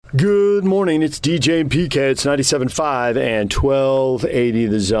Good morning. It's DJ and PK. It's 97.5 and 1280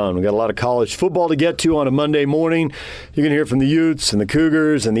 The Zone. We've got a lot of college football to get to on a Monday morning. You're going to hear from the Utes and the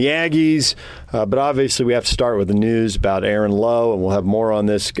Cougars and the Aggies. But obviously we have to start with the news about Aaron Lowe, and we'll have more on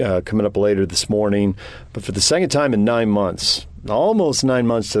this coming up later this morning. But for the second time in 9 months, almost 9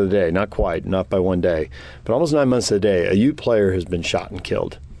 months to the day, not quite, not by one day, but almost 9 months to the day, a Ute player has been shot and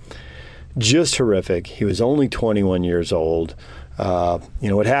killed. Just horrific. He was only 21 years old.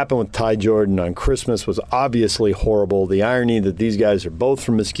 What happened with Ty Jordan on Christmas was obviously horrible. The irony that these guys are both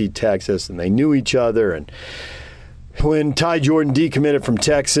from Mesquite, Texas, and they knew each other. And when Ty Jordan decommitted from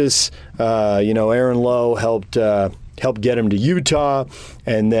Texas, Aaron Lowe helped get him to Utah,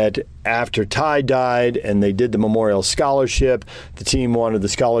 and that after Ty died and they did the Memorial Scholarship, the team wanted the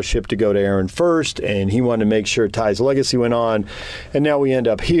scholarship to go to Aaron first, and he wanted to make sure Ty's legacy went on. And now we end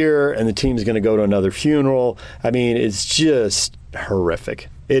up here, and the team's going to go to another funeral. I mean, it's just horrific.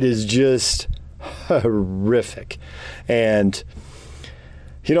 It is just horrific. And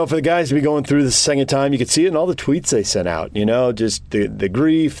for the guys to be going through this second time, you could see it in all the tweets they sent out, just the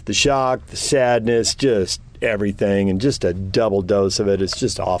grief, the shock, the sadness, just everything, and just a double dose of it. It's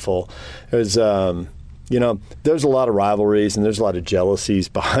just awful. It was, there's a lot of rivalries and there's a lot of jealousies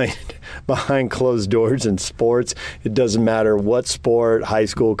behind closed doors in sports. It doesn't matter what sport, high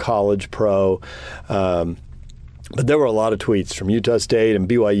school, college, pro. But there were a lot of tweets from Utah State and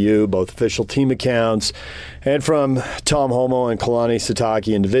BYU, both official team accounts, and from Tom Homo and Kalani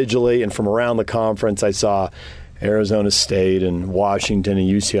Sitake individually, and from around the conference I saw Arizona State and Washington and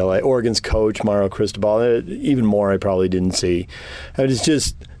UCLA, Oregon's coach, Mario Cristobal, even more I probably didn't see. And it's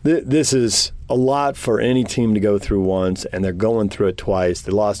just, this is a lot for any team to go through once, and they're going through it twice.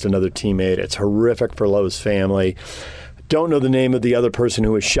 They lost another teammate. It's horrific for Lowe's family. Don't know the name of the other person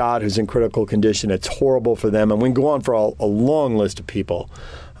who was shot, who's in critical condition. It's horrible for them. And we can go on for a long list of people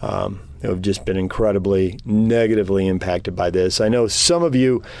who have just been incredibly negatively impacted by this. I know some of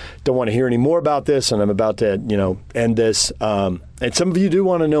you don't want to hear any more about this, and I'm about to, end this. And some of you do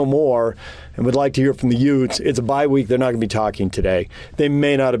want to know more and would like to hear from the Utes. It's a bye week. They're not going to be talking today. They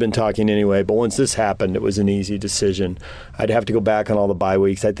may not have been talking anyway, but once this happened, it was an easy decision. I'd have to go back on all the bye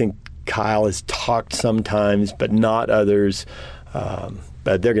weeks. I think Kyle has talked sometimes, but not others.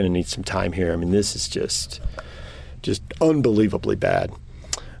 But they're going to need some time here. I mean, this is just unbelievably bad.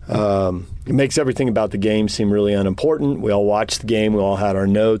 It makes everything about the game seem really unimportant. We all watched the game. We all had our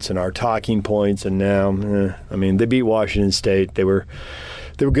notes and our talking points. And now, they beat Washington State. They were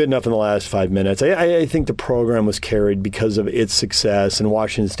good enough in the last 5 minutes. I think the program was carried because of its success, and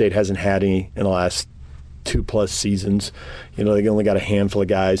Washington State hasn't had any in the last 2+ seasons. They only got a handful of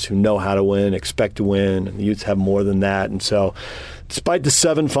guys who know how to win, expect to win, and the Utes have more than that. And so, despite the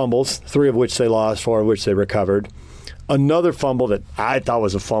 7 fumbles, 3 of which they lost, 4 of which they recovered, another fumble that I thought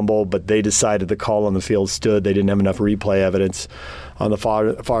was a fumble, but they decided the call on the field stood. They didn't have enough replay evidence on the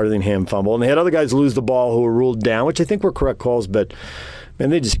Farthingham fumble. And they had other guys lose the ball who were ruled down, which I think were correct calls, but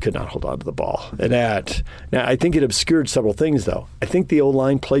man, they just could not hold on to the ball. And now I think it obscured several things, though. I think the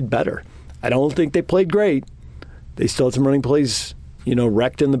O-line played better. I don't think they played great. They still had some running plays,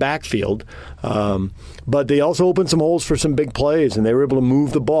 wrecked in the backfield. But they also opened some holes for some big plays, and they were able to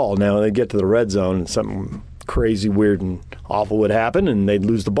move the ball. Now they get to the red zone, and something crazy, weird, and awful would happen, and they'd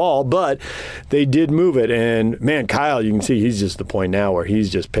lose the ball. But they did move it. And, man, Kyle, you can see he's just the point now where he's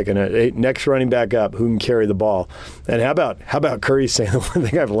just picking it. Hey, next running back up, who can carry the ball? And how about Curry saying the one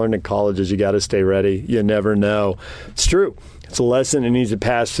thing I've learned in college is you got to stay ready. You never know. It's true. It's a lesson that needs to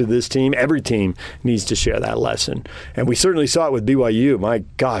pass through this team. Every team needs to share that lesson. And we certainly saw it with BYU. My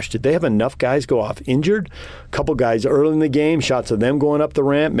gosh, did they have enough guys go off injured? A couple guys early in the game, shots of them going up the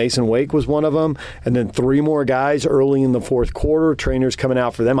ramp. Mason Wake was one of them. And then 3 more guys early in the fourth quarter. Trainers coming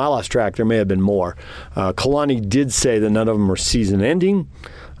out for them. I lost track. There may have been more. Kalani did say that none of them were season ending.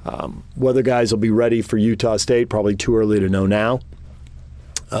 Whether guys will be ready for Utah State, probably too early to know now.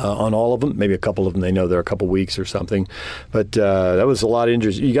 On all of them. Maybe a couple of them, they know they're a couple weeks or something. But that was a lot of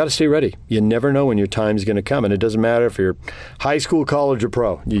injuries. You got to stay ready. You never know when your time's going to come. And it doesn't matter if you're high school, college, or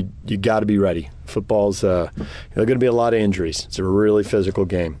pro. You got to be ready. Football's, there are going to be a lot of injuries. It's a really physical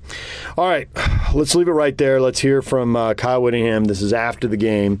game. All right, let's leave it right there. Let's hear from Kyle Whittingham. This is after the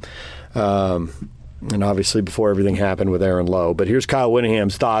game. And obviously before everything happened with Aaron Lowe. But here's Kyle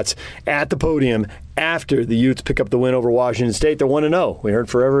Whittingham's thoughts at the podium after the Utes pick up the win over Washington State. They're 1-0. We heard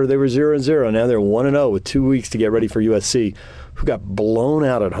forever they were 0-0. Now they're 1-0 with 2 weeks to get ready for USC, who got blown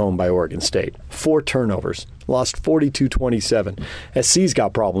out at home by Oregon State. 4 turnovers. Lost 42-27. SC's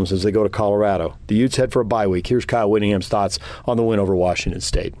got problems as they go to Colorado. The Utes head for a bye week. Here's Kyle Whittingham's thoughts on the win over Washington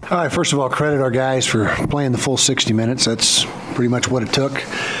State. All right, first of all, credit our guys for playing the full 60 minutes. That's pretty much what it took.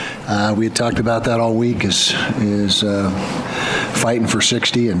 We had talked about that all week, is fighting for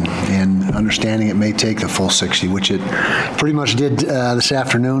 60 and understanding it may take the full 60, which it pretty much did this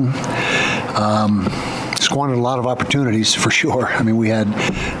afternoon. Squandered a lot of opportunities for sure. I mean, we had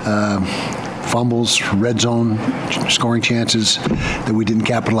fumbles, red zone scoring chances that we didn't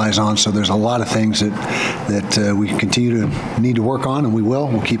capitalize on. So there's a lot of things that we continue to need to work on, and we will.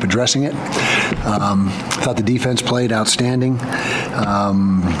 We'll keep addressing it. I thought the defense played outstanding.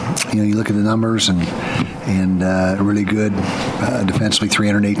 You look at the numbers and really good defensively,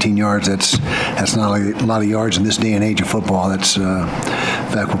 318 yards. That's not a lot of yards in this day and age of football. That's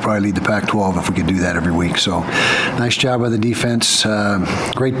in fact, we'll probably lead the Pac-12 if we could do that every week. So nice job by the defense.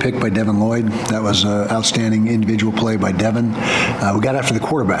 Great pick by Devin Lloyd. That was an outstanding individual play by Devin. We got after the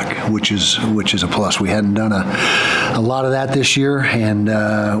quarterback, which is a plus. We hadn't done a lot of that this year,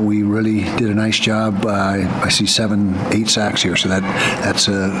 and we really did a nice job. I see 7-8 sacks here, so that's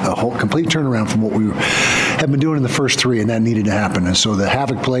a whole complete turnaround from what we have been doing in the first three, and that needed to happen. And so the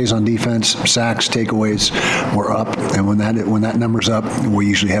havoc plays on defense, sacks, takeaways were up, and when that number's up, we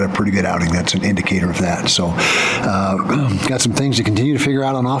usually had a pretty good outing. That's an indicator of that. So got some things to continue to figure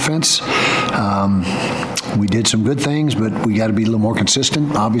out on offense. We did some good things, but we got to be a little more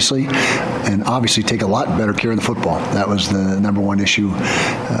consistent, obviously, and obviously take a lot better care of the football. That was the number one issue,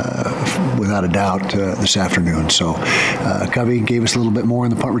 without a doubt, this afternoon. So Covey gave us a little bit more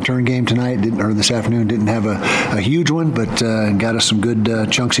in the punt return game tonight, this afternoon. Didn't have a huge one, but got us some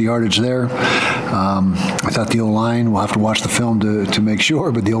good chunks of yardage there. I thought the O-line, we'll have to watch the film to make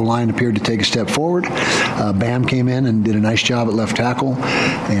sure, but the O-line appeared to take a step forward. Bam came in and did a nice job at left tackle,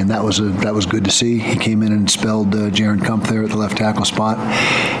 and that was good to see. He came in and spelled Jaron Kump there at the left tackle spot.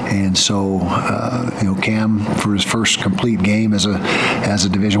 And so, Cam, for his first complete game as a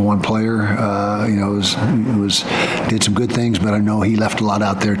Division I player, did some good things, but I know he left a lot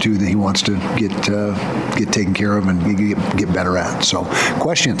out there too that he wants to get taken care of and get better at. So,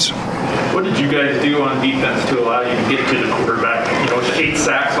 questions? What did you guys do on defense to allow you to get to the quarterback? It's 8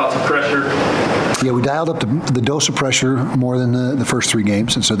 sacks, lots of pressure. Yeah, we dialed up the dose of pressure more than the first 3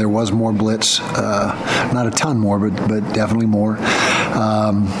 games, and so there was more blitz. Not a ton more, but definitely more.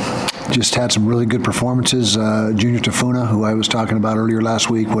 Just had some really good performances. Junior Tafuna, who I was talking about earlier last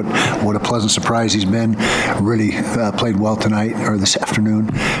week, what a pleasant surprise he's been. Really played well tonight, or this afternoon.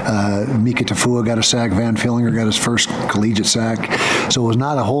 Mika Tafua got a sack. Van Fillinger got his first collegiate sack. So it was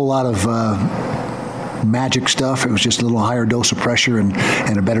not a whole lot of magic stuff. It was just a little higher dose of pressure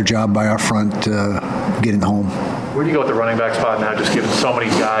and a better job by our front getting home. Where do you go with the running back spot now, just giving so many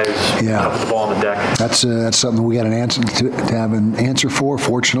guys up the ball on the deck? That's something we got an answer to have an answer for.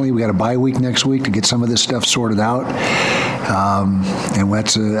 Fortunately, we got a bye week next week to get some of this stuff sorted out. And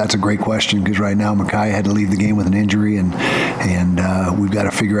that's a great question, because right now Makai had to leave the game with an injury, and we've got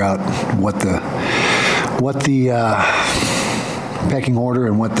to figure out what the pecking order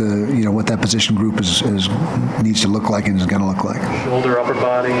and what that position group needs to look like and is going to look like. Shoulder, upper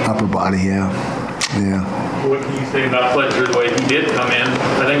body. Upper body, yeah. What can you say about Fletcher, the way he did come in?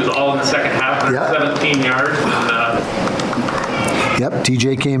 I think it was all in the second half, 17 yards. Yep,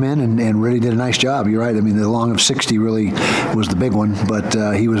 TJ came in and really did a nice job. You're right. I mean, the long of 60 really was the big one, but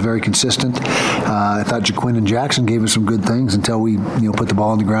he was very consistent. I thought Jaquin and Jackson gave us some good things until we put the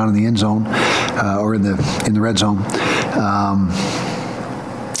ball on the ground in the end zone or in the red zone.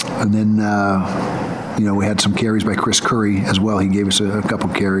 And then we had some carries by Chris Curry as well. He gave us a couple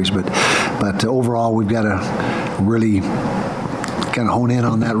carries, but overall we've got to really kind of hone in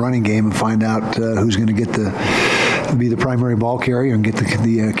on that running game and find out who's going to be the primary ball carrier and get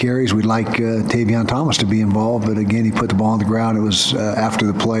the carries. We'd like Tavion Thomas to be involved, but again, he put the ball on the ground. It was after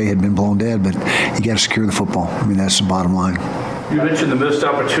the play had been blown dead, but you got to secure the football. I mean, that's the bottom line. You mentioned the missed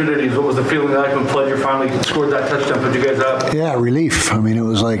opportunities. What was the feeling like when Fletcher finally scored that touchdown, put you guys up? Yeah, relief. I mean, it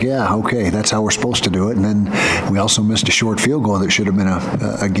was like, okay, that's how we're supposed to do it. And then we also missed a short field goal that should have been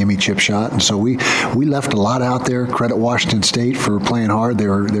a gimme chip shot. And so we left a lot out there. Credit Washington State for playing hard. They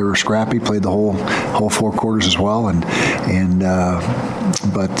were scrappy, played the whole 4 quarters as well.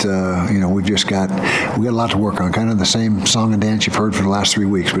 But we got a lot to work on. Kind of the same song and dance you've heard for the last 3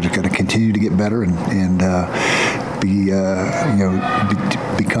 weeks. But we've got to continue to get better and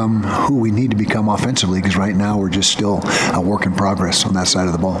become who we need to become offensively, because right now we're just still a work in progress on that side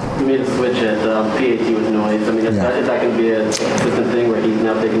of the ball. You made a switch at PAT with Noyes. I mean, is that going to be a consistent thing where he's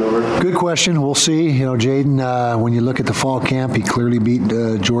now taking over? Good question. We'll see. Jaden, when you look at the fall camp, he clearly beat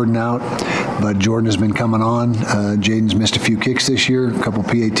Jordan out. but Jordan has been coming on. Jaden's missed a few kicks this year, a couple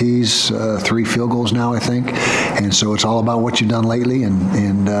PATs, 3 field goals now, I think. And so it's all about what you've done lately,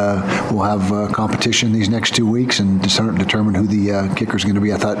 and we'll have competition these next 2 weeks and determine who the kicker is going to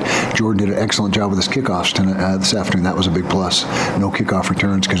be. I thought Jordan did an excellent job with his kickoffs this afternoon. That was a big plus. No kickoff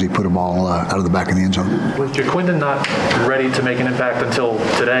returns because he put them all out of the back of the end zone. Was Jaquindon not ready to make an impact until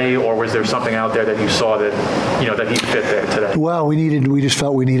today, or was there something out there that you saw that that he fit there today? Well, we just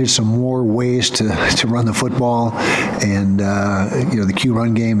felt we needed some more ways to run the football, and the Q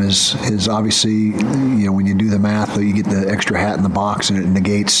run game is obviously, when you do the math, you get the extra hat in the box, and it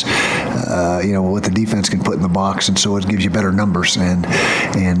negates what the defense can put in the box, and so it gives you better numbers, and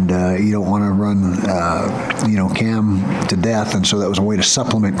you don't want to run Cam to death, and so that was a way to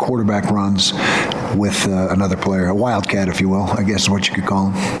supplement quarterback runs with another player, a wildcat, if you will, I guess is what you could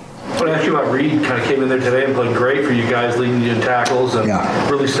call him. I want to ask you about Reed. Kind of came in there today and played great for you guys, leading you in tackles and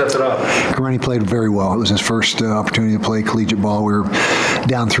really stepped it up. Karenni played very well. It was his first opportunity to play collegiate ball. We were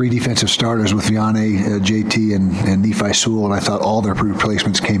down 3 defensive starters with Vianney, JT, and Nephi Sewell, and I thought all their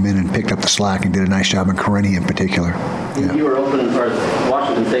replacements came in and picked up the slack and did a nice job, and Karenni in particular. Yeah. You were open, or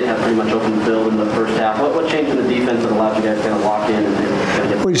Washington State had pretty much open field in the first half. What changed in the defense that allowed you guys to kind of lock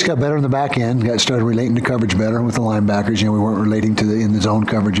in? We just got better in the back end. Started relating to coverage better with the linebackers. We weren't relating to the in the zone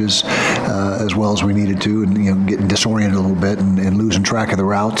coverages as well as we needed to, and getting disoriented a little bit and losing track of the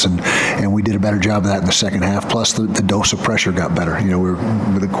routes, and we did a better job of that in the second half. Plus the dose of pressure got better.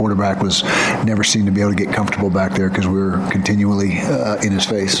 The quarterback never seemed to be able to get comfortable back there because we were continually in his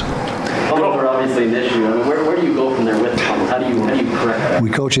face. Fumbles are obviously an issue. I mean, where do you go from there with fumbles? How do you correct that? We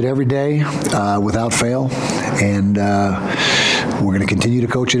coach it every day without fail, and we're going to continue to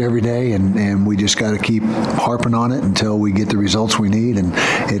coach it every day, and we just got to keep harping on it until we get the results we need. And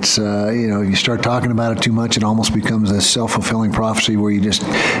it's you start talking about it too much, it almost becomes a self-fulfilling prophecy where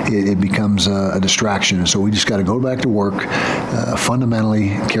it becomes a distraction. And so we just got to go back to work, fundamentally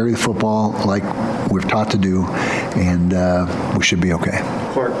carry the football like we're taught to do, and we should be okay.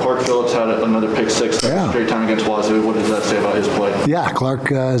 Clark Phillips had another pick six straight time against Wazoo. What does that say about his play? Yeah,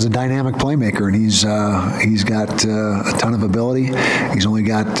 Clark is a dynamic playmaker, and he's got a ton of ability. He's only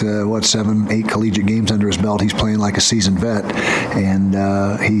got 7-8 collegiate games under his belt. He's playing like a seasoned vet, and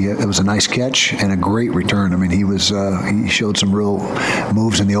it was a nice catch and a great return. I mean, he showed some real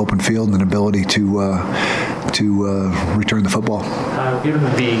moves in the open field and an ability to return the football. Given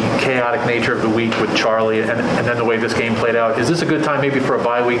the chaotic nature of the week with Charlie and then the way this game played out, is this a good time maybe for a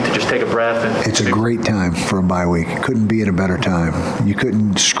bye week to just take a breath? It's a great time for a bye week. It couldn't be at a better time. You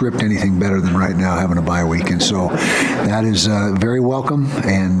couldn't script anything better than right now having a bye week, and so that is very welcome,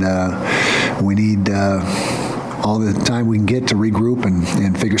 and we need all the time we can get to regroup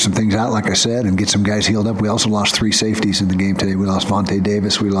and figure some things out, like I said, and get some guys healed up. We also lost 3 safeties in the game today. We lost Vontae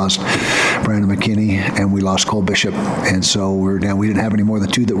Davis, we lost Brandon McKinney, and we lost Cole Bishop. And so we're down. We didn't have any more than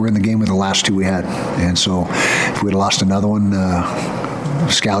 2 that were in the game with the last 2 we had. And so if we'd have lost another one,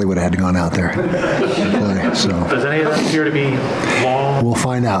 Scally would have had to gone out there and play. So does any of that appear to be long? We'll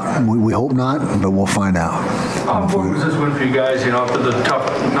find out. We hope not, but we'll find out. What was this win for you guys? After the tough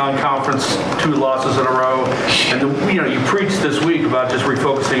non-conference 2 losses in a row, and you preached this week about just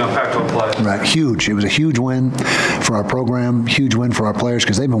refocusing on Pac-12 play. Right, huge. It was a huge win for our program, huge win for our players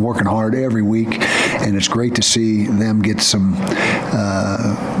because they've been working hard every week, and it's great to see them get some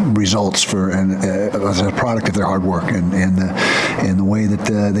results as a product of their hard work and the way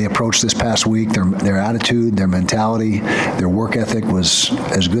that they approached this past week. Their attitude, their mentality, their work ethic was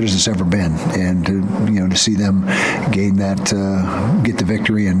as good as it's ever been, and to see them gain that, get the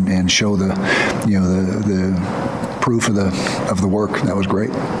victory and show the proof of the work, that was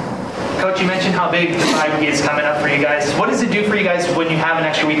great. Coach, you mentioned how big the bye week is coming up for you guys. What does it do for you guys when you have an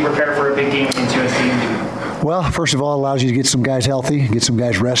extra week to prepare for a big game against USC? Well, first of all, it allows you to get some guys healthy, get some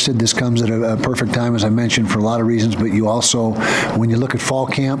guys rested. This comes at a perfect time, as I mentioned, for a lot of reasons. But you also, when you look at fall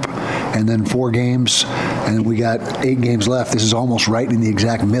camp and then 4 games, and then we got 8 games left, this is almost right in the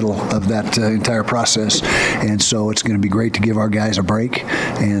exact middle of that entire process. And so it's going to be great to give our guys a break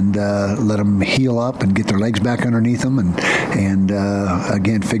and let them heal up and get their legs back underneath them and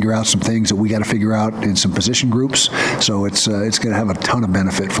again, figure out some things that we got to figure out in some position groups. So it's going to have a ton of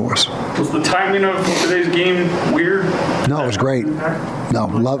benefit for us. Was the timing of today's game weird? No, it was great. No,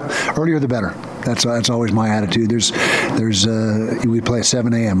 earlier the better. That's always my attitude. We play at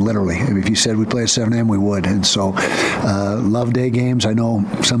 7 a.m. literally. If you said we play at 7 a.m., we would. And so, love day games. I know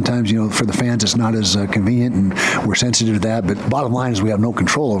sometimes, for the fans, it's not as convenient, and we're sensitive to that. But bottom line is we have no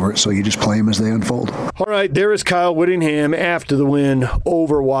control over it, so you just play them as they unfold. All right, there is Kyle Whittingham after the win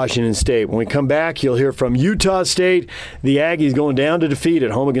over Washington State. When we come back, you'll hear from Utah State. The Aggies going down to defeat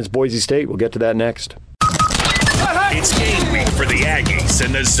at home against Boise State. We'll get to that next. It's game week for the Aggies,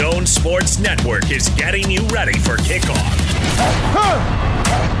 and the Zone Sports Network is getting you ready for kickoff.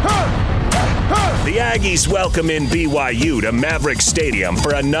 The Aggies welcome in BYU to Maverick Stadium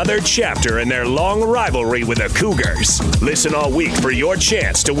for another chapter in their long rivalry with the Cougars. Listen all week for your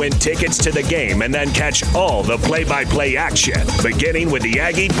chance to win tickets to the game and then catch all the play-by-play action, beginning with the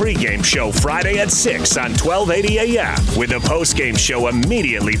Aggie pregame show Friday at 6 on 1280 AM, with a postgame show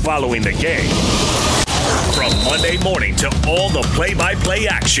immediately following the game. From Monday morning to all the play-by-play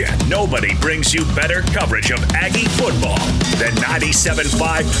action, nobody brings you better coverage of Aggie football than 97.5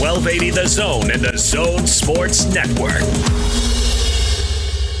 1280 The Zone and the Zone Sports Network.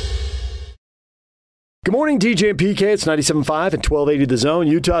 Good morning, DJ and PK. It's 97.5 and 1280 The Zone.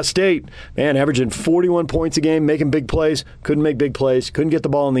 Utah State, man, averaging 41 points a game, making big plays. Couldn't make big plays. Couldn't get the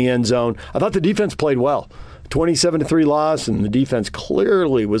ball in the end zone. I thought the defense played well. 27-3 loss, and the defense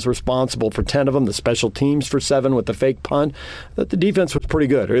clearly was responsible for 10 of them. The special teams for 7 with the fake punt. That the defense was pretty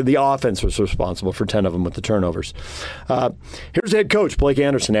good, or the offense was responsible for 10 of them with the turnovers. Here's head coach Blake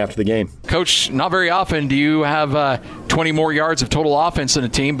Anderson after the game. Coach, not very often do you have 20 more yards of total offense in a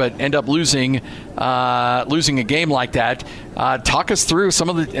team, but end up losing a game like that. Talk us through some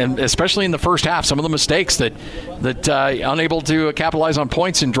of the, and especially in the first half, some of the mistakes that unable to capitalize on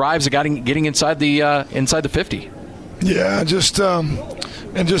points and drives of getting inside the 50. Yeah, just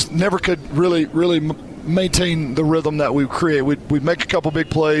never could really maintain the rhythm that we create. We'd make a couple big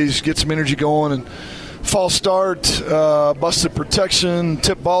plays, get some energy going, and false start, busted protection,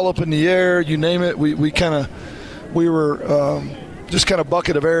 tip ball up in the air, you name it. We were just kind of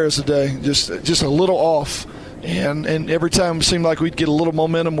bucket of errors today, just a little off. And every time it seemed like we'd get a little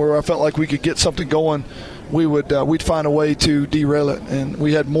momentum where I felt like we could get something going, we'd find a way to derail it. And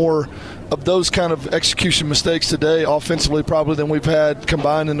we had more of those kind of execution mistakes today, offensively probably, than we've had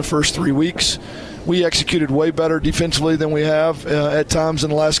combined in the first 3 weeks. We executed way better defensively than we have at times in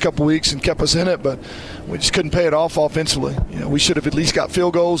the last couple weeks and kept us in it, but we just couldn't pay it off offensively. We should have at least got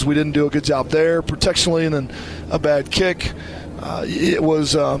field goals. We didn't do a good job there protectionally, and then a bad kick. It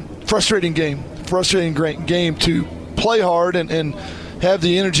was a frustrating game to play hard and have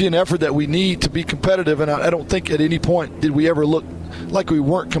the energy and effort that we need to be competitive. And I don't think at any point did we ever look like we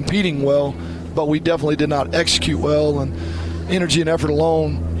weren't competing well, but we definitely did not execute well. And energy and effort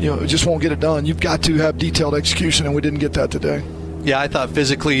alone, just won't get it done. You've got to have detailed execution, and we didn't get that today. Yeah, I thought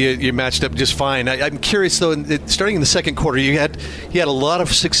physically you matched up just fine. I'm curious, though, starting in the second quarter, you had a lot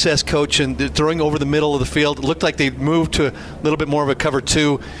of success, Coach, and throwing over the middle of the field. It looked like they moved to a little bit more of a cover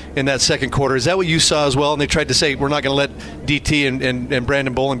 2 in that second quarter. Is that what you saw as well? And they tried to say, we're not going to let DT and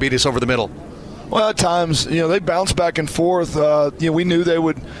Brandon Bowling beat us over the middle. Well, at times, they bounce back and forth. We knew they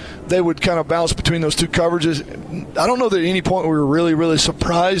would kind of bounce between those two coverages. I don't know that at any point we were really, really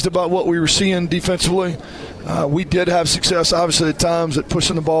surprised about what we were seeing defensively. We did have success, obviously, at times at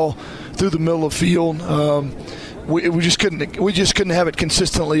pushing the ball through the middle of the field. We just couldn't have it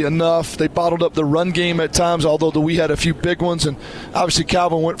consistently enough. They bottled up the run game at times, although we had a few big ones, and obviously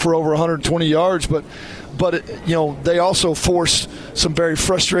Calvin went for over 120 yards, but they also forced some very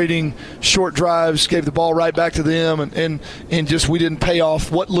frustrating short drives, gave the ball right back to them, and just we didn't pay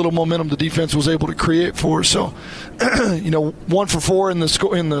off what little momentum the defense was able to create for us. So, 1 for 4 in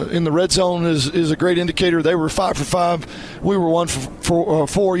the red zone is a great indicator. They were 5 for 5. We were 1 for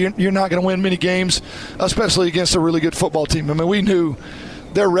 4. You're not going to win many games, especially against a really good football team. I mean, we knew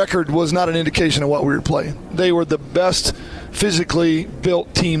their record was not an indication of what we were playing. They were the best physically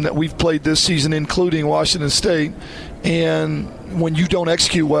built team that we've played this season, including Washington State. And when you don't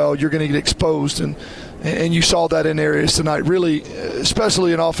execute well, you're going to get exposed. And you saw that in areas tonight, really,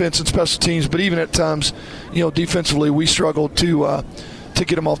 especially in offense and special teams. But even at times, defensively, we struggled to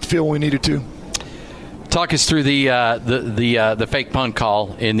get them off the field when we needed to. Talk us through the fake punt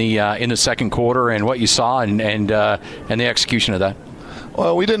call in the second quarter and what you saw and the execution of that.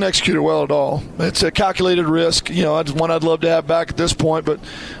 Well, we didn't execute it well at all. It's a calculated risk. It's one I'd love to have back at this point, but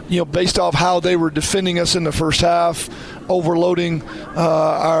based off how they were defending us in the first half, overloading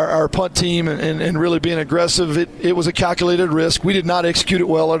our punt team and really being aggressive, it was a calculated risk. We did not execute it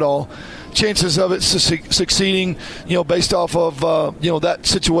well at all. chances of it succeeding, based off of that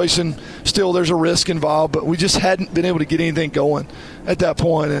situation. Still, there's a risk involved, but we just hadn't been able to get anything going at that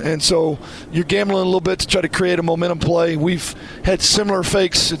point. And so you're gambling a little bit to try to create a momentum play. We've had similar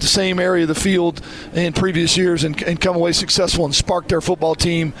fakes at the same area of the field in previous years and come away successful and sparked their football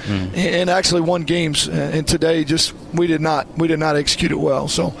team and actually won games. And today, just we did not execute it well.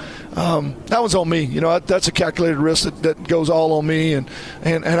 So that was on me. That's a calculated risk that goes all on me. And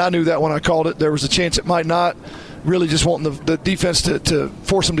I knew that when I called it. There was a chance it might not. Really just wanting the defense to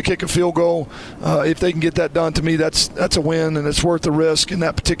force them to kick a field goal. If they can get that done, to me, that's a win, and it's worth the risk in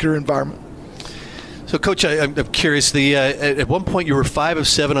that particular environment. So, Coach, I'm curious. At one point, you were 5 of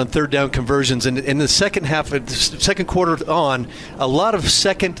 7 on third down conversions, and in the second half, the second quarter on, a lot of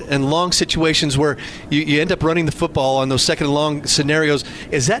second and long situations where you end up running the football on those second and long scenarios.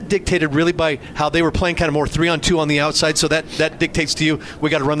 Is that dictated really by how they were playing, kind of more 3-on-2 on the outside? So that dictates to you,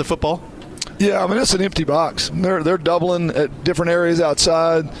 we got to run the football? Yeah, I mean, it's an empty box. They're doubling at different areas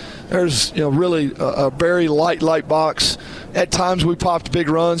outside. There's really a very light box. At times we popped big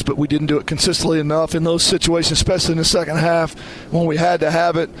runs, but we didn't do it consistently enough in those situations, especially in the second half when we had to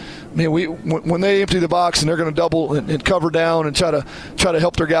have it. I mean, when they empty the box and they're going to double and cover down and try to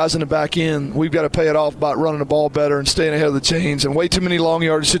help their guys in the back end, we've got to pay it off by running the ball better and staying ahead of the chains. And way too many long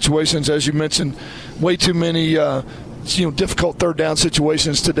yardage situations, as you mentioned, way too many difficult third down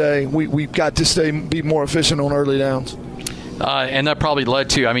situations today. We've got to be more efficient on early downs. And that probably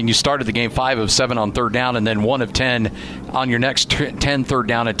led to, you started the game 5 of 7 on third down and then 1 of 10 on your next 10 third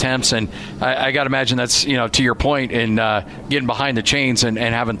down attempts. And I got to imagine that's, to your point, in getting behind the chains and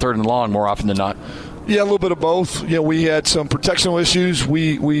having third and long more often than not. Yeah, a little bit of both. We had some protectional issues.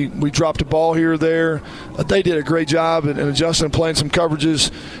 We dropped a ball here or there. They did a great job in adjusting and playing some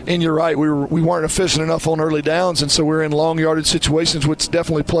coverages. And you're right, we weren't efficient enough on early downs, and so we're in long yardage situations, which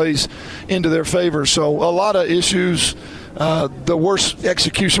definitely plays into their favor. So a lot of issues. The worst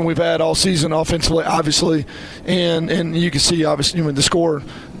execution we've had all season offensively, obviously, and you can see obviously the score.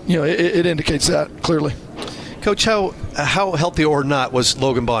 It indicates that clearly. Coach, how healthy or not was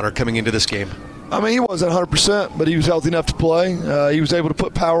Logan Bonner coming into this game? I mean, he wasn't 100%, but he was healthy enough to play. He was able to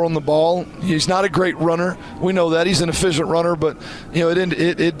put power on the ball. He's not a great runner. We know that. He's an efficient runner, but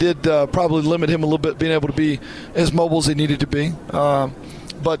it did probably limit him a little bit, being able to be as mobile as he needed to be.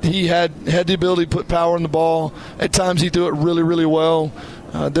 But he had the ability to put power in the ball. At times he threw it really, really well.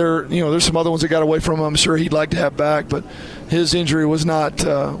 There's some other ones that got away from him. I'm sure he'd like to have back, but his injury was not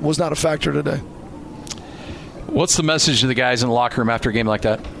a factor today. What's the message to the guys in the locker room after a game like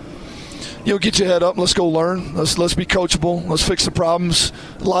that? Get your head up. Let's go learn. Let's be coachable. Let's fix the problems.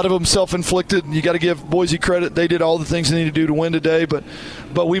 A lot of them self-inflicted. You got to give Boise credit. They did all the things they need to do to win today, but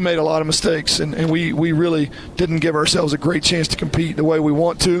we made a lot of mistakes, and we really didn't give ourselves a great chance to compete the way we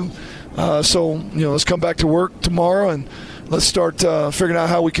want to. So let's come back to work tomorrow and let's start figuring out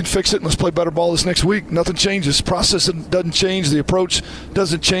how we can fix it, and let's play better ball this next week. Nothing changes. The process doesn't change. The approach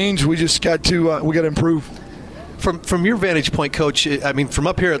doesn't change. We just got to improve. From your vantage point, Coach, I mean, from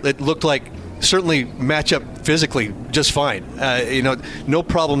up here, it looked like certainly match up physically just fine. No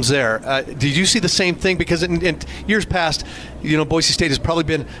problems there. Did you see the same thing? Because in years past, Boise State has probably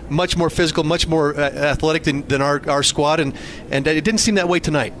been much more physical, much more athletic than our squad, and it didn't seem that way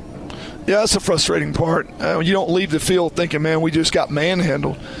tonight. Yeah, that's the frustrating part. You don't leave the field thinking, man, we just got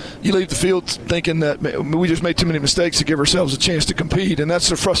manhandled. You leave the field thinking that we just made too many mistakes to give ourselves a chance to compete, and that's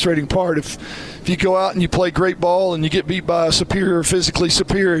the frustrating part. If you go out and you play great ball and you get beat by a physically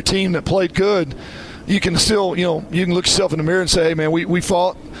superior team that played good, you can still, you can look yourself in the mirror and say, hey, man, we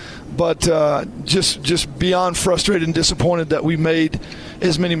fought, but just beyond frustrated and disappointed that we made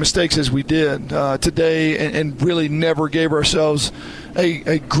as many mistakes as we did today and really never gave ourselves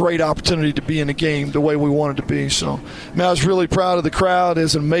a great opportunity to be in a game the way we wanted to be. So, I was really proud of the crowd.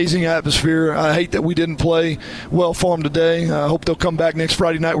 It's an amazing atmosphere. I hate that we didn't play well for them today. I hope they'll come back next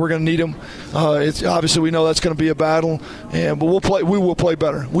Friday night. We're going to need them. It's obviously we know that's going to be a battle, but we will play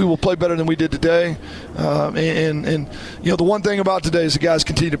better. We will play better than we did today. And the one thing about today is the guys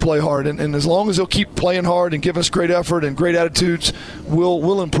continue to play hard, and as long as they'll keep playing hard and give us great effort and great attitudes,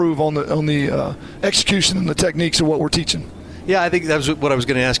 we'll improve on the execution and the techniques of what we're teaching. Yeah, I think that was what I was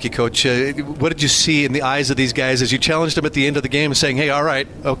going to ask you, Coach. What did you see in the eyes of these guys as you challenged them at the end of the game, saying, hey, all right,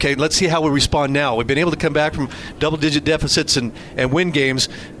 okay, let's see how we respond now. We've been able to come back from double-digit deficits and win games.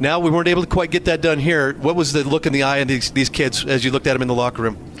 Now we weren't able to quite get that done here. What was the look in the eye of these kids as you looked at them in the locker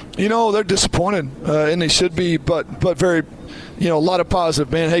room? They're disappointed, and they should be, but very, a lot of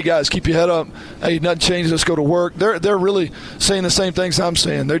positive, man. Hey, guys, keep your head up. Hey, nothing changes. Let's go to work. They're really saying the same things I'm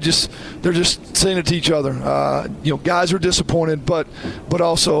saying. They're just saying it to each other. Guys are disappointed, but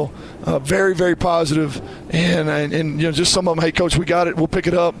also very, very positive. And just some of them, hey, Coach, we got it. We'll pick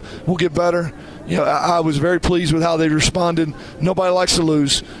it up. We'll get better. I was very pleased with how they responded. Nobody likes to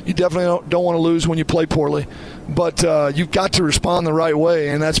lose. You definitely don't want to lose when you play poorly. But you've got to respond the right way,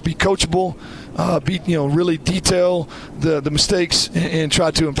 and that's be coachable, really detail the mistakes and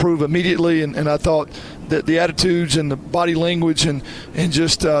try to improve immediately. And I thought that the attitudes and the body language and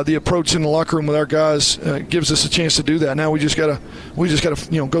just the approach in the locker room with our guys gives us a chance to do that. Now we just gotta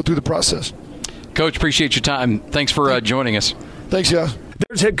go through the process. Coach, appreciate your time. Thanks for joining us. Thanks, guys.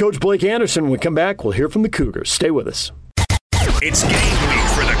 There's head coach Blake Anderson. When we come back, we'll hear from the Cougars. Stay with us. It's game week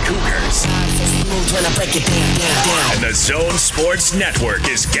for the Cougars. And the Zone Sports Network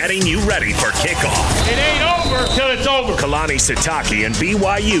is getting you ready for kickoff. It ain't over till it's over. Kalani Sitake and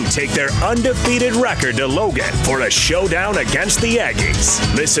BYU take their undefeated record to Logan for a showdown against the Aggies.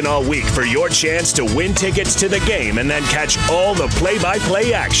 Listen all week for your chance to win tickets to the game and then catch all the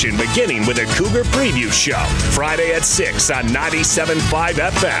play-by-play action beginning with a Cougar preview show. Friday at 6 on 97.5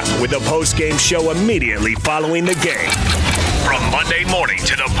 FM with a post-game show immediately following the game. From Monday morning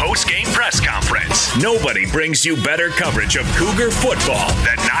to the post-game press conference, nobody brings you better coverage of Cougar football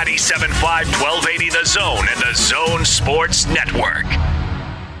than 97.5 1280 The Zone and the Zone Sports Network.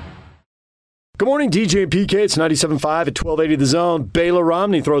 Good morning, DJ and PK. It's 97.5 at 1280 The Zone. Baylor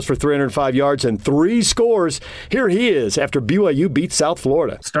Romney throws for 305 yards and 3 scores. Here he is after BYU beats South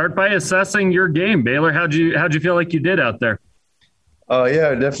Florida. Start by assessing your game, Baylor. How'd you feel like you did out there? Yeah,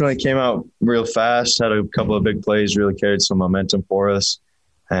 it definitely came out real fast, had a couple of big plays, really carried some momentum for us.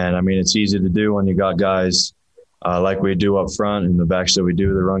 And, it's easy to do when you got guys like we do up front and the backs that we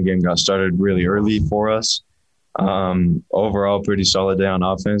do. The run game got started really early for us. Overall, pretty solid day on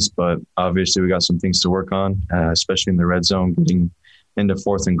offense, but obviously we got some things to work on, especially in the red zone, getting into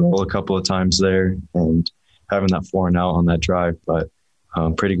 4th and goal a couple of times there and having that 4 and out on that drive. But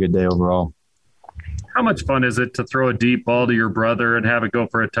pretty good day overall. How much fun is it to throw a deep ball to your brother and have it go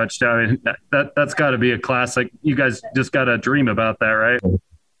for a touchdown? That's got to be a classic. You guys just got to dream about that, right?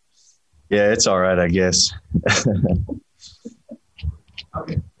 Yeah, it's all right, I guess.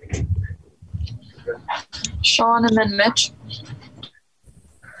 Sean and then Mitch.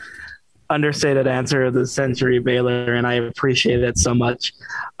 Understated answer of the century, Baylor, and I appreciate it so much.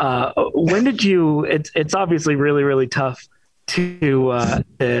 When did you? It's obviously really, really tough to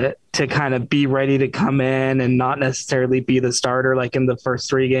kind of be ready to come in and not necessarily be the starter like in the first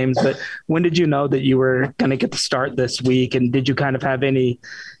 3 games. But when did you know that you were going to get the start this week? And did you kind of have any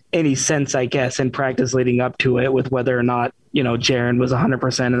sense, I guess, in practice leading up to it with whether or not, Jaron was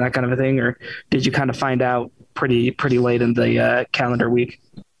 100% and that kind of a thing? Or did you kind of find out pretty late in the calendar week?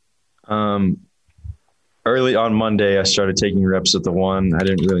 Early on Monday, I started taking reps at the 1. I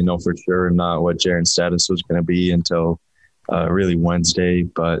didn't really know for sure or not what Jaron's status was going to be until really Wednesday.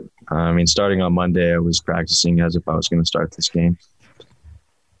 But, starting on Monday, I was practicing as if I was going to start this game.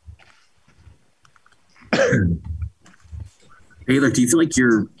 Baylor, do you feel like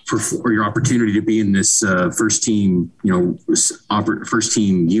your opportunity to be in this first team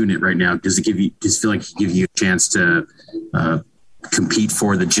unit right now, does it feel like it gives you a chance to compete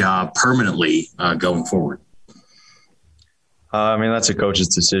for the job permanently going forward? That's a coach's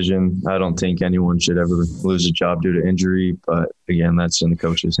decision. I don't think anyone should ever lose a job due to injury, but again, that's in the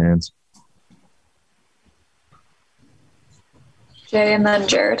coach's hands. Jay and then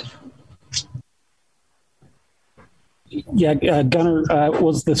Jared. Yeah, Gunnar,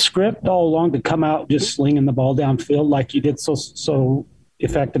 was the script all along to come out just slinging the ball downfield like you did so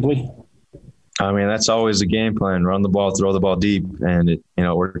effectively? That's always the game plan: run the ball, throw the ball deep, and it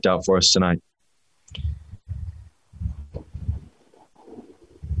worked out for us tonight.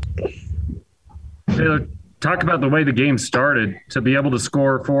 Taylor, talk about the way the game started. To be able to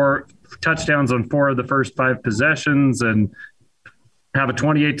score 4 touchdowns on 4 of the first 5 possessions and have a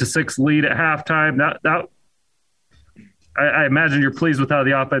 28-6 lead at halftime. That I imagine you're pleased with how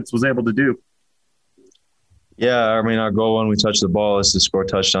the offense was able to do. Yeah, our goal when we touch the ball is to score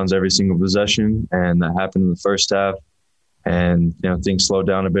touchdowns every single possession, and that happened in the first half. And things slowed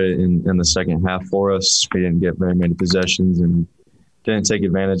down a bit in the second half for us. We didn't get very many possessions and didn't take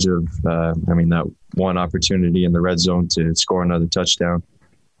advantage of that one opportunity in the red zone to score another touchdown.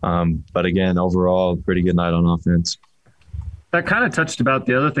 But again, overall, pretty good night on offense. That kind of touched about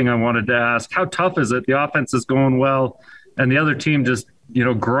the other thing I wanted to ask. How tough is it? The offense is going well, and the other team just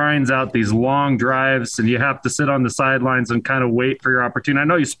grinds out these long drives and you have to sit on the sidelines and kind of wait for your opportunity. I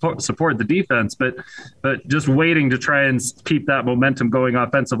know you support the defense, but just waiting to try and keep that momentum going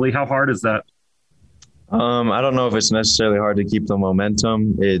offensively, how hard is that? I don't know if it's necessarily hard to keep the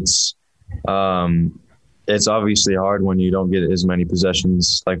momentum. It's obviously hard when you don't get as many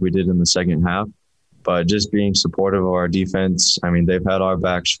possessions like we did in the second half, but just being supportive of our defense. I mean, they've had our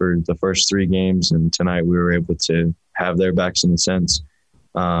backs for the first 3 games, and tonight we were able to have their backs in a sense.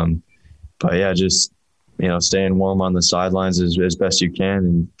 But yeah, just, staying warm on the sidelines as best you can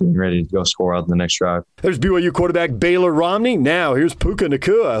and being ready to go score out in the next drive. There's BYU quarterback Baylor Romney. Now here's Puka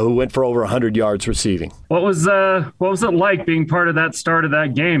Nacua, who went for over 100 yards receiving. What was it like being part of that start of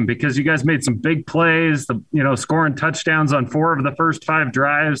that game? Because you guys made some big plays, scoring touchdowns on 4 of the first 5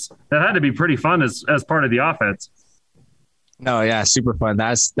 drives. That had to be pretty fun as part of the offense. No, yeah, super fun.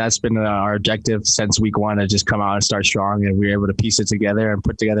 That's been our objective since week 1, to just come out and start strong, and we were able to piece it together and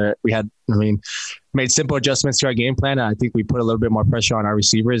put together. Made simple adjustments to our game plan. I think we put a little bit more pressure on our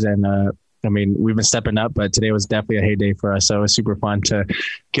receivers, and we've been stepping up, but today was definitely a heyday for us. So it was super fun to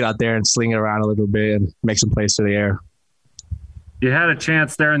get out there and sling it around a little bit and make some plays to the air. You had a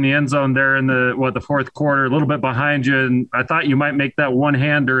chance there in the end zone there in the fourth quarter, a little bit behind you, and I thought you might make that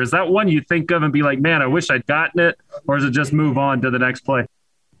one-hander. Is that one you think of and be like, man, I wish I'd gotten it, or is it just move on to the next play?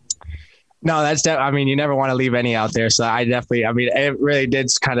 No, you never want to leave any out there. So I definitely, it really did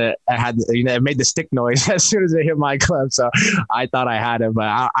kind of, it made the stick noise as soon as it hit my club. So I thought I had it, but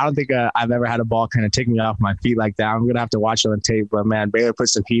I don't think I've ever had a ball kind of take me off my feet like that. I'm going to have to watch it on tape, but man, Baylor put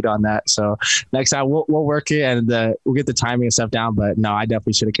some heat on that. So next time we'll work it and we'll get the timing and stuff down. But no, I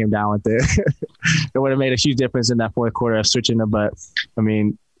definitely should have came down with it. It would have made a huge difference in that fourth quarter of switching them. But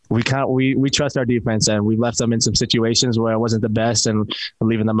we trust our defense, and we left them in some situations where it wasn't the best, and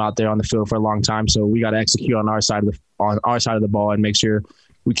leaving them out there on the field for a long time. So we got to execute on our side of the ball and make sure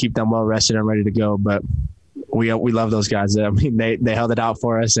we keep them well rested and ready to go. But we love those guys. They held it out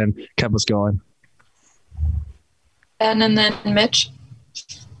for us and kept us going. And then Mitch.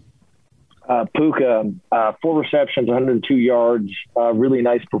 Puka, 4 receptions, 102 yards, really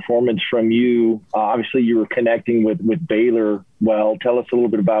nice performance from you. Obviously, you were connecting with Baylor well. Tell us a little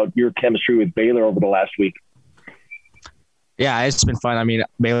bit about your chemistry with Baylor over the last week. Yeah, it's been fun.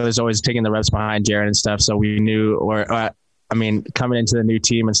 Baylor's always taking the reps behind Jared and stuff, so we knew coming into the new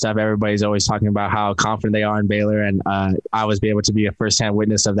team and stuff, everybody's always talking about how confident they are in Baylor. And I was able to be a firsthand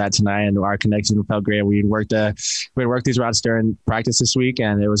witness of that tonight, and our connection felt great. We worked these routes during practice this week,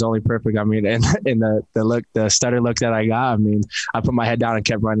 and it was only perfect. And in the stutter look that I got, I put my head down and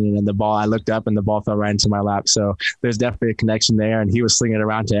kept running, and I looked up and the ball fell right into my lap. So there's definitely a connection there, and he was slinging it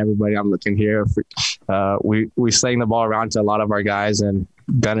around to everybody. I'm looking here. We sling the ball around to a lot of our guys, and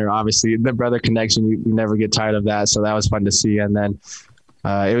Gunner, obviously, the brother connection, you never get tired of that. So that was fun to see. And then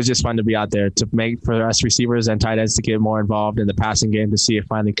it was just fun to be out there to make for us receivers and tight ends to get more involved in the passing game to see it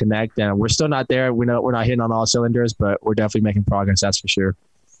finally connect. And we're still not there. We know we're not hitting on all cylinders, but we're definitely making progress. That's for sure.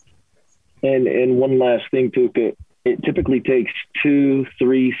 And one last thing, Puka, it typically takes 2,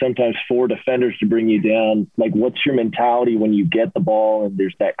 3, sometimes 4 defenders to bring you down. Like, what's your mentality when you get the ball and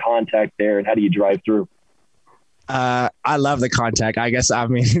there's that contact there, and how do you drive through? I love the contact. I guess,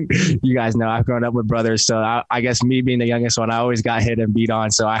 you guys know I've grown up with brothers. So I guess me being the youngest one, I always got hit and beat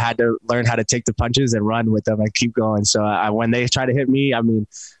on. So I had to learn how to take the punches and run with them and keep going. So when they try to hit me, I'm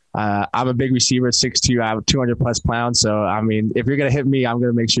a big receiver, 6'2", I have 200 plus pounds. So, if you're going to hit me, I'm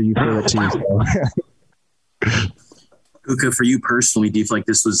going to make sure you feel it too. So. Puka, for you personally, do you feel like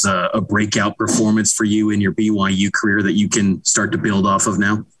this was a breakout performance for you in your BYU career that you can start to build off of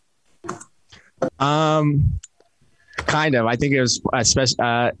now? Kind of. I think it was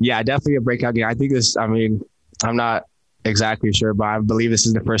definitely a breakout game. I think I'm not exactly sure, but I believe this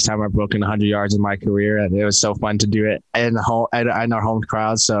is the first time I've broken 100 yards in my career, and it was so fun to do it in our home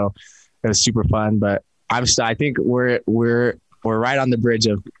crowd. So it was super fun. But I think we're right on the bridge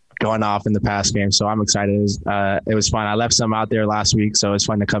of going off in the pass game. So I'm excited. It was fun. I left some out there last week, so it was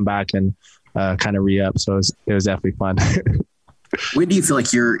fun to come back and kind of re-up. So it was definitely fun. When do you feel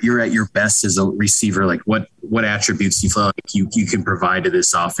like you're at your best as a receiver? Like what attributes do you feel like you can provide to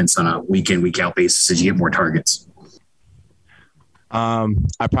this offense on a week in, week out basis as you get more targets? I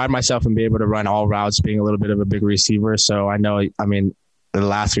pride myself in being able to run all routes, being a little bit of a big receiver. So I know, the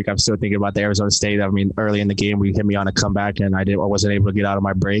last week I'm still thinking about the Arizona State. Early in the game, we hit me on a comeback and I wasn't able to get out of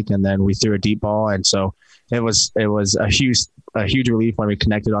my break. And then we threw a deep ball. And so it was a huge relief when we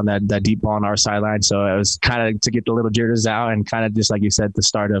connected on that deep ball on our sideline. So it was kind of to get the little jitters out and kind of just like you said, the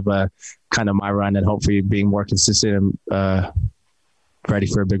start of kind of my run and hopefully being more consistent ready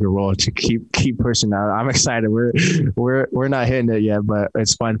for a bigger role to keep pushing out. I'm excited. We're not hitting it yet, but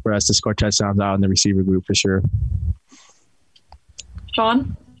it's fun for us to score touchdowns out in the receiver group for sure.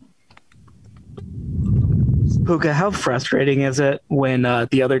 Sean? Puka, how frustrating is it when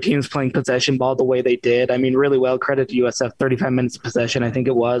the other team's playing possession ball the way they did? I mean, really well, credit to USF, 35 minutes of possession, I think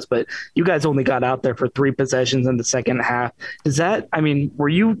it was, but you guys only got out there for 3 possessions in the second half. Were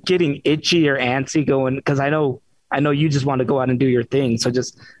you getting itchy or antsy going? Because I know you just want to go out and do your thing. So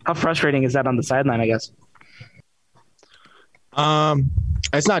just how frustrating is that on the sideline, I guess?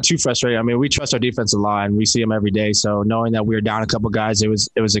 It's not too frustrating. I mean, we trust our defensive line. We see them every day. So knowing that we were down a couple guys, it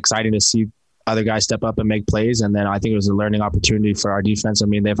was exciting to see other guys step up and make plays. And then I think it was a learning opportunity for our defense. I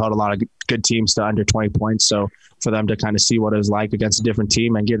mean, they've held a lot of good teams to under 20 points. So for them to kind of see what it was like against a different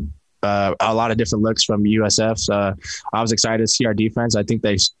team and get a lot of different looks from USF. I was excited to see our defense. I think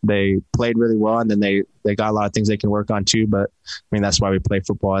they played really well, and then they got a lot of things they can work on too. But I mean, that's why we play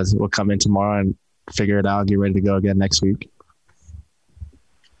football. As we'll come in tomorrow and figure it out, get ready to go again next week.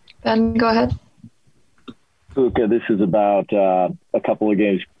 Ben, go ahead. Puka, this is about a couple of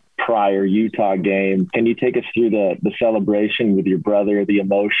games prior Utah game. Can you take us through the celebration with your brother, the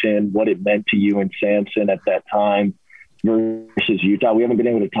emotion, what it meant to you and Samson at that time versus Utah? We haven't been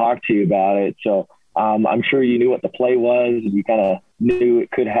able to talk to you about it. So I'm sure you knew what the play was. You kind of knew it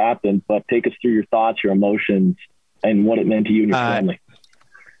could happen, but take us through your thoughts, your emotions, and what it meant to you and your family.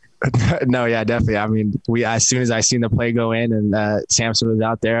 No, yeah, definitely. I mean, as soon as I seen the play go in and Samson was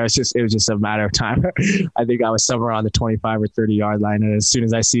out there, it was just a matter of time. I think I was somewhere on the 25 or 30 yard line. And as soon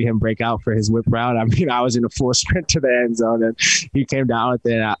as I see him break out for his whip route, I mean, I was in a full sprint to the end zone and he came down with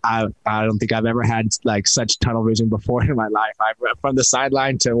it. I don't think I've ever had like such tunnel vision before in my life. From the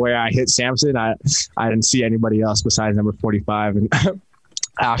sideline to where I hit Samson, I didn't see anybody else besides number 45. And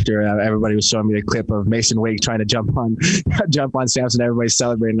after everybody was showing me the clip of Mason Wake trying to jump on Samson, everybody's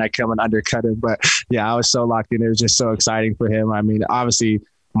celebrating. I come and undercut him, but yeah, I was so locked in. It was just so exciting for him. I mean, obviously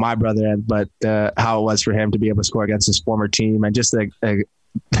my brother, but how it was for him to be able to score against his former team and just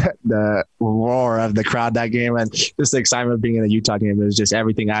the roar of the crowd that game and just the excitement of being in a Utah game. It was just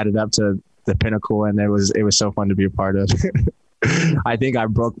everything added up to the pinnacle, and it was so fun to be a part of. I think I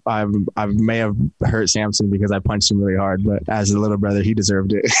may have hurt Samson because I punched him really hard, but as a little brother, he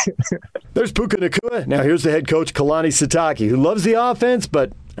deserved it. There's Puka Nacua. Now here's the head coach, Kalani Sitake, who loves the offense,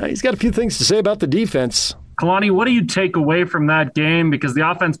 but he's got a few things to say about the defense. Kalani, what do you take away from that game? Because the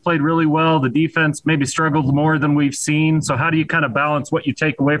offense played really well. The defense maybe struggled more than we've seen. So how do you kind of balance what you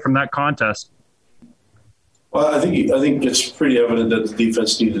take away from that contest? Well, I think it's pretty evident that the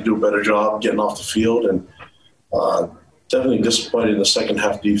defense needed to do a better job getting off the field, and definitely disappointed in the second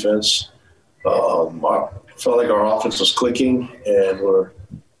half defense. I felt like our offense was clicking and we're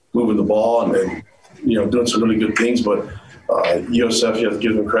moving the ball and doing some really good things. But USF, you have to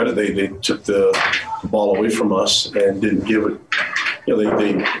give them credit. They took the ball away from us and didn't give it.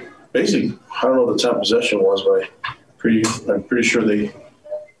 They basically, I don't know what the time possession was, but I'm pretty sure they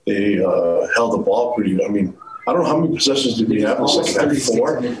held the ball pretty. I mean, I don't know how many possessions did we have in the second half.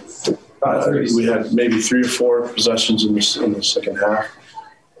 4. We had maybe 3 or 4 possessions in the second half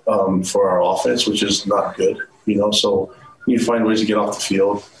for our offense, which is not good, so you find ways to get off the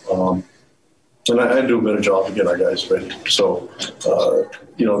field. And I had to do a better job to get our guys ready. So,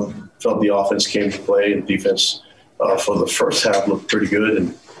 felt the offense came to play, and defense for the first half looked pretty good,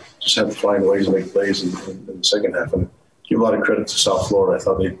 and just had to find ways to make plays in the second half. And give a lot of credit to South Florida. I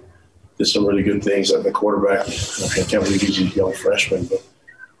thought they did some really good things at the quarterback. I can't believe he's a young freshman, but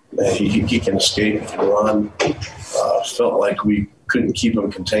he can escape, he can run. Felt like we couldn't keep him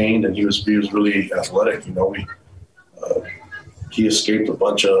contained, and he was really athletic. He escaped a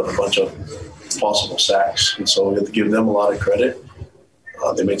bunch of possible sacks, and so we have to give them a lot of credit.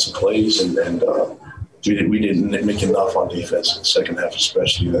 They made some plays, and we didn't make enough on defense in the second half,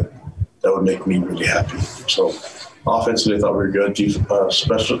 especially that would make me really happy. So offensively, I thought we were good.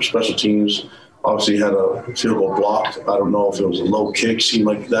 Special teams. Obviously had a field goal blocked. I don't know if it was a low kick, seemed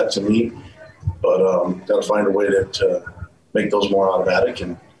like that to me. But got to find a way to make those more automatic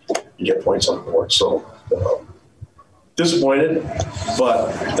and get points on the board. So disappointed,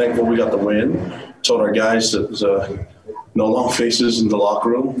 but thankful we got the win. Told our guys that no long faces in the locker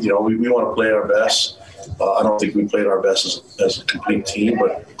room. We want to play our best. I don't think we played our best as a complete team,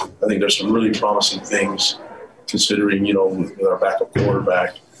 but I think there's some really promising things considering, with our backup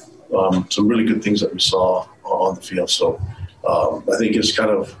quarterback. Some really good things that we saw on the field. So I think it's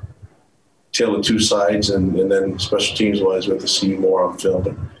kind of tale of two sides, and then special teams-wise, we have to see more on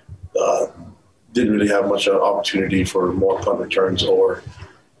film. But didn't really have much opportunity for more punt returns or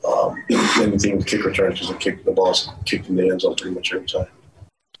anything with kick returns because the ball's kicked in the end zone pretty much every time.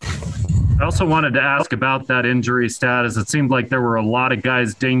 I also wanted to ask about that injury status. It seemed like there were a lot of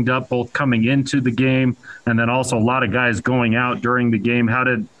guys dinged up, both coming into the game and then also a lot of guys going out during the game. How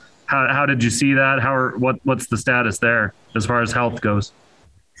did you see that? What's the status there as far as health goes?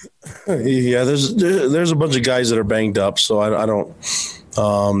 Yeah, there's a bunch of guys that are banged up, so I don't.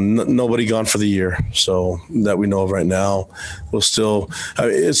 Nobody gone for the year, so that we know of right now. We'll still.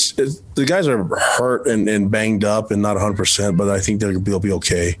 The guys are hurt and banged up and not 100%, but I think they'll be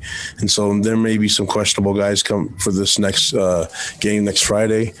okay. And so there may be some questionable guys come for this next game next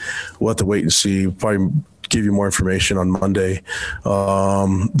Friday. We'll have to wait and see. Probably give you more information on Monday.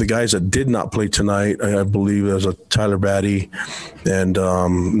 The guys that did not play tonight, I believe there's a Tyler Batty and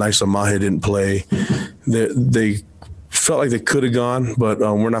Nisa Mahe didn't play. They felt like they could have gone, but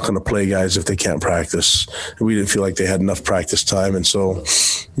we're not going to play guys if they can't practice. We didn't feel like they had enough practice time. And so,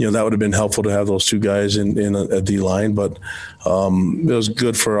 that would have been helpful to have those two guys in a D line, but it was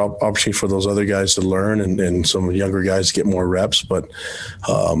good for opportunity for those other guys to learn and some younger guys to get more reps, but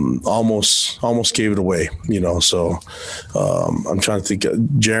almost gave it away, so I'm trying to think.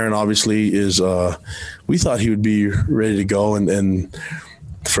 Jaron obviously is, we thought he would be ready to go. And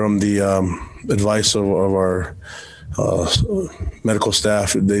from the advice of our medical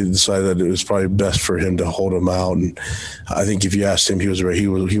staff, they decided that it was probably best for him to hold him out. And I think if you asked him, he was ready.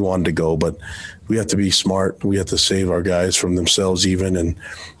 He wanted to go, but we have to be smart. We have to save our guys from themselves even and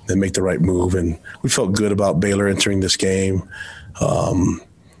make the right move. And we felt good about Baylor entering this game.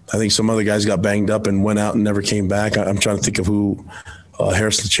 I think some other guys got banged up and went out and never came back. I'm trying to think of who.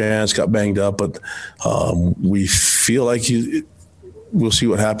 Harris LeChance got banged up, but we feel like we'll see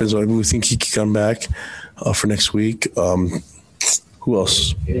what happens. We think he can come back for next week. Who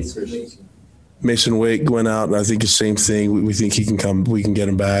else? Mason Wake went out, and I think it's the same thing. We think he can come. We can get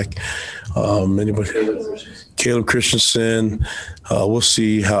him back. Anybody? Caleb Christensen. We'll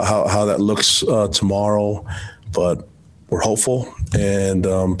see how that looks tomorrow, but we're hopeful. And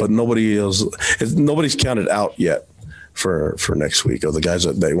but nobody's counted out yet for next week of the guys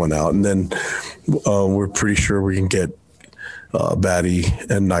that they went out, and then we're pretty sure we can get Batty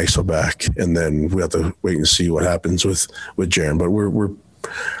and Nisa back, and then we have to wait and see what happens with Jaron. But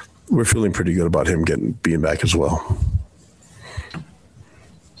we're feeling pretty good about him being back as well.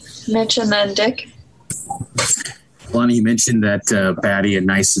 Mitch and then Dick. Lonnie, you mentioned that Batty and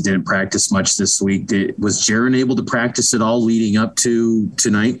Nisa didn't practice much this week. Was Jaron able to practice at all leading up to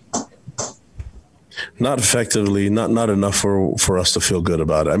tonight? Not effectively, not enough for us to feel good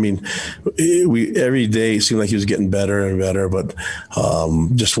about it. I mean, every day it seemed like he was getting better and better, but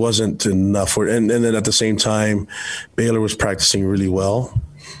just wasn't enough. And then at the same time, Baylor was practicing really well.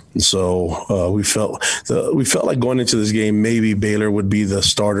 And so we felt like going into this game, maybe Baylor would be the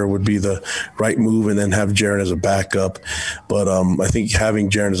starter, would be the right move, and then have Jaron as a backup. But I think having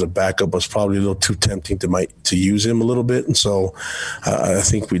Jaron as a backup was probably a little too tempting to use him a little bit. And so I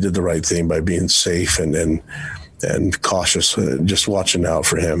think we did the right thing by being safe and cautious, just watching out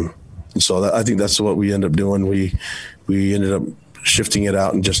for him. And so I think that's what we ended up doing. We ended up shifting it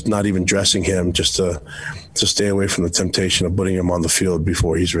out and just not even dressing him, just to stay away from the temptation of putting him on the field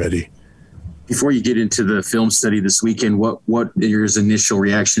before he's ready. Before you get into the film study this weekend, what are your initial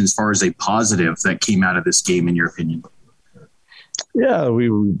reaction as far as a positive that came out of this game, in your opinion? Yeah, we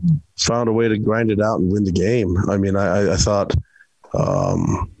found a way to grind it out and win the game. I mean, I thought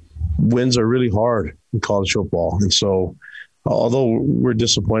wins are really hard in college football. And so although we're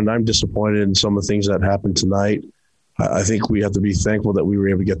disappointed, I'm disappointed in some of the things that happened tonight. I think we have to be thankful that we were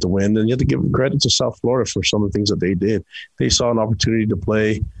able to get the win, and you have to give credit to South Florida for some of the things that they did. They saw an opportunity to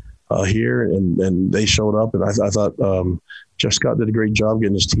play here, and they showed up. And I thought Jeff Scott did a great job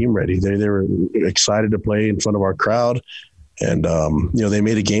getting his team ready. They were excited to play in front of our crowd, and they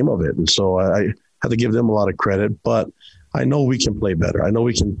made a game of it. And so I have to give them a lot of credit. But I know we can play better. I know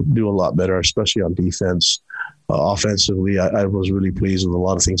we can do a lot better, especially on defense. Offensively, I was really pleased with a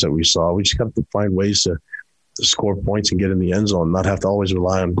lot of things that we saw. We just got to find ways to score points and get in the end zone, not have to always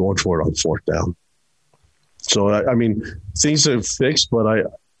rely on going for it on fourth down. So, I mean, things are fixed, but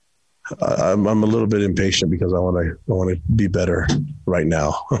I'm a little bit impatient because I want to be better right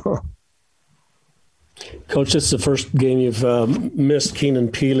now. Coach, this is the first game you've missed Keenan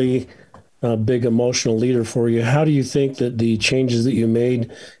Pili, a big emotional leader for you. How do you think that the changes that you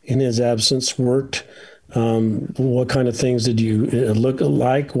made in his absence worked? What kind of things did you look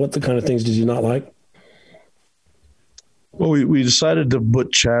like? What kind of things did you not like? Well, we decided to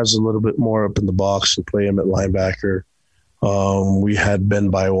put Chaz a little bit more up in the box and play him at linebacker. We had Ben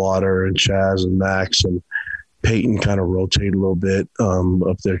Bywater and Chaz and Max, and Peyton kind of rotate a little bit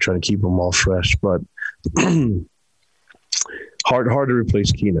up there, trying to keep them all fresh. But hard to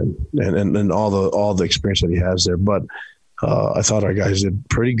replace Keenan and all the experience that he has there. But I thought our guys did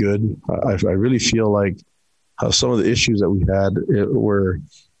pretty good. I really feel like some of the issues that we had were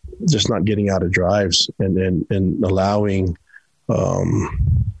just not getting out of drives and allowing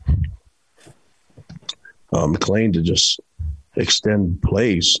McLean to just extend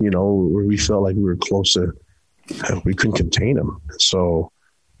plays, where we felt like we were close to, we couldn't contain him. So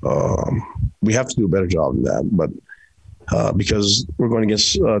we have to do a better job of that. But because we're going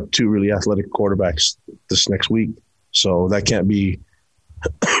against two really athletic quarterbacks this next week, so that can't be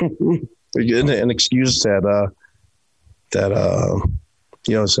an excuse that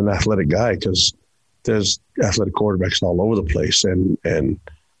it's an athletic guy, because there's athletic quarterbacks all over the place, and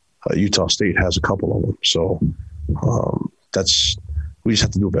Utah State has a couple of them. So we just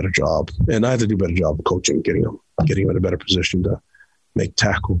have to do a better job, and I have to do a better job of coaching, getting them in a better position to make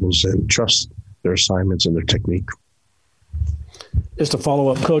tackles and trust their assignments and their technique. Just to follow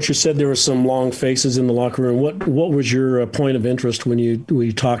up, Coach, you said there were some long faces in the locker room. What was your point of interest when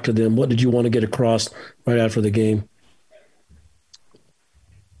you talked to them? What did you want to get across right after the game?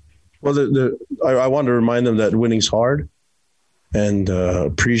 Well, I wanted to remind them that winning's hard, and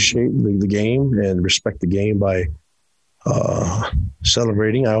appreciate the game and respect the game by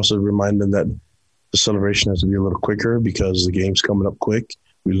celebrating. I also remind them that the celebration has to be a little quicker because the game's coming up quick.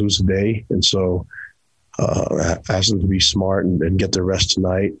 We lose a day, and so ask them to be smart and get their rest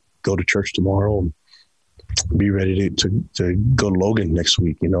tonight, go to church tomorrow, and be ready to go to Logan next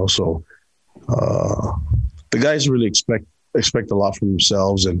week, So the guys really expect a lot from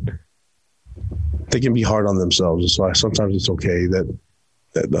themselves, and they can be hard on themselves. And so sometimes it's okay that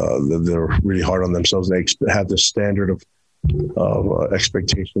they're really hard on themselves. They have this standard of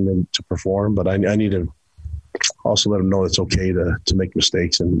expectation to perform, but I need to also let them know it's okay to make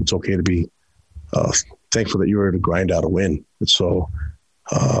mistakes, and it's okay to be thankful that you were able to grind out a win. And so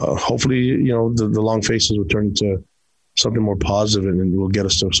hopefully, the long faces will turn into something more positive, and will get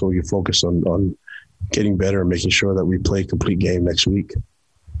us to so we can focus on getting better and making sure that we play a complete game next week.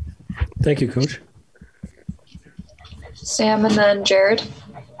 Thank you, Coach. Sam, and then Jared.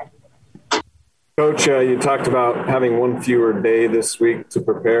 Coach, you talked about having one fewer day this week to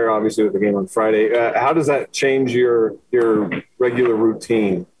prepare, obviously with the game on Friday. How does that change your regular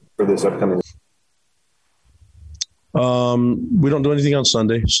routine for this upcoming week? We don't do anything on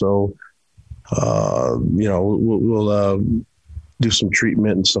Sunday, so we'll do some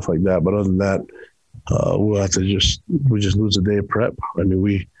treatment and stuff like that. But other than that, we'll have to just lose a day of prep. I mean,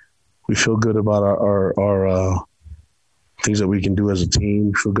 we feel good about our things that we can do as a team.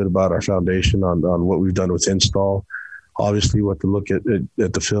 We feel good about our foundation on what we've done with install. Obviously, we have to look at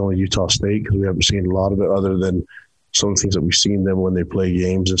the film in Utah State, because we haven't seen a lot of it other than some of the things that we've seen them when they play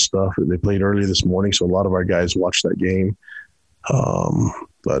games and stuff. They played early this morning, so a lot of our guys watched that game.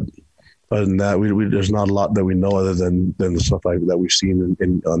 But other than that, there's not a lot that we know other than the stuff that we've seen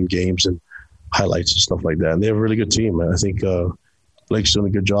on games and highlights and stuff like that. And they have a really good team. I think Blake's doing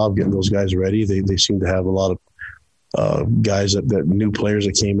a good job getting those guys ready. They seem to have a lot of guys that new players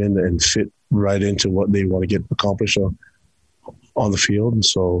that came in and fit right into what they want to get accomplished on the field. And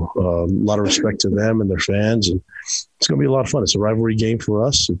so a lot of respect to them and their fans, and it's going to be a lot of fun. It's a rivalry game for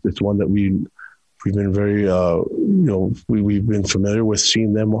us. It's one that we've been very, we've been familiar with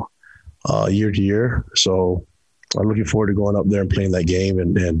seeing them year to year. So I'm looking forward to going up there and playing that game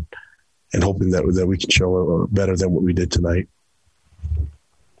and hoping that we can show better than what we did tonight.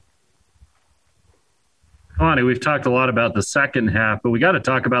 Lonnie, we've talked a lot about the second half, but we got to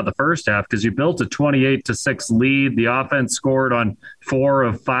talk about the first half, because you built a 28-6 lead. The offense scored on 4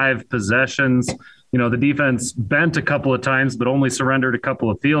 of 5 possessions. The defense bent a couple of times, but only surrendered a couple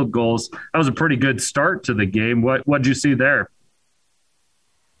of field goals. That was a pretty good start to the game. What'd you see there?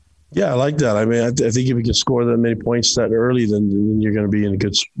 Yeah, I like that. I mean, I think if you can score that many points that early, then you're going to be in a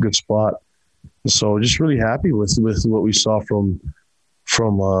good spot. So just really happy with what we saw from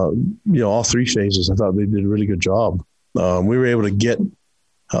all 3 phases. I thought they did a really good job. We were able to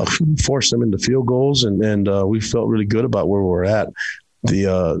force them into field goals, and we felt really good about where we're at.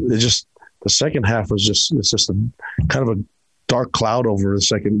 The second half was just a kind of a dark cloud over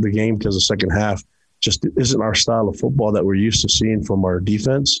the game, because the second half just isn't our style of football that we're used to seeing from our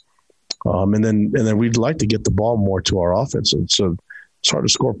defense. And then we'd like to get the ball more to our offense, and so it's hard to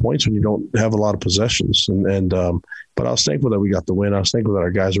score points when you don't have a lot of possessions. But I was thankful that we got the win. I was thankful that our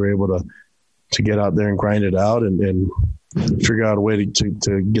guys were able to get out there and grind it out and figure out a way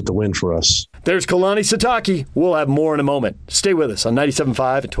to get the win for us. There's Kalani Sitake. We'll have more in a moment. Stay with us on 97.5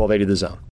 and 1280 The Zone.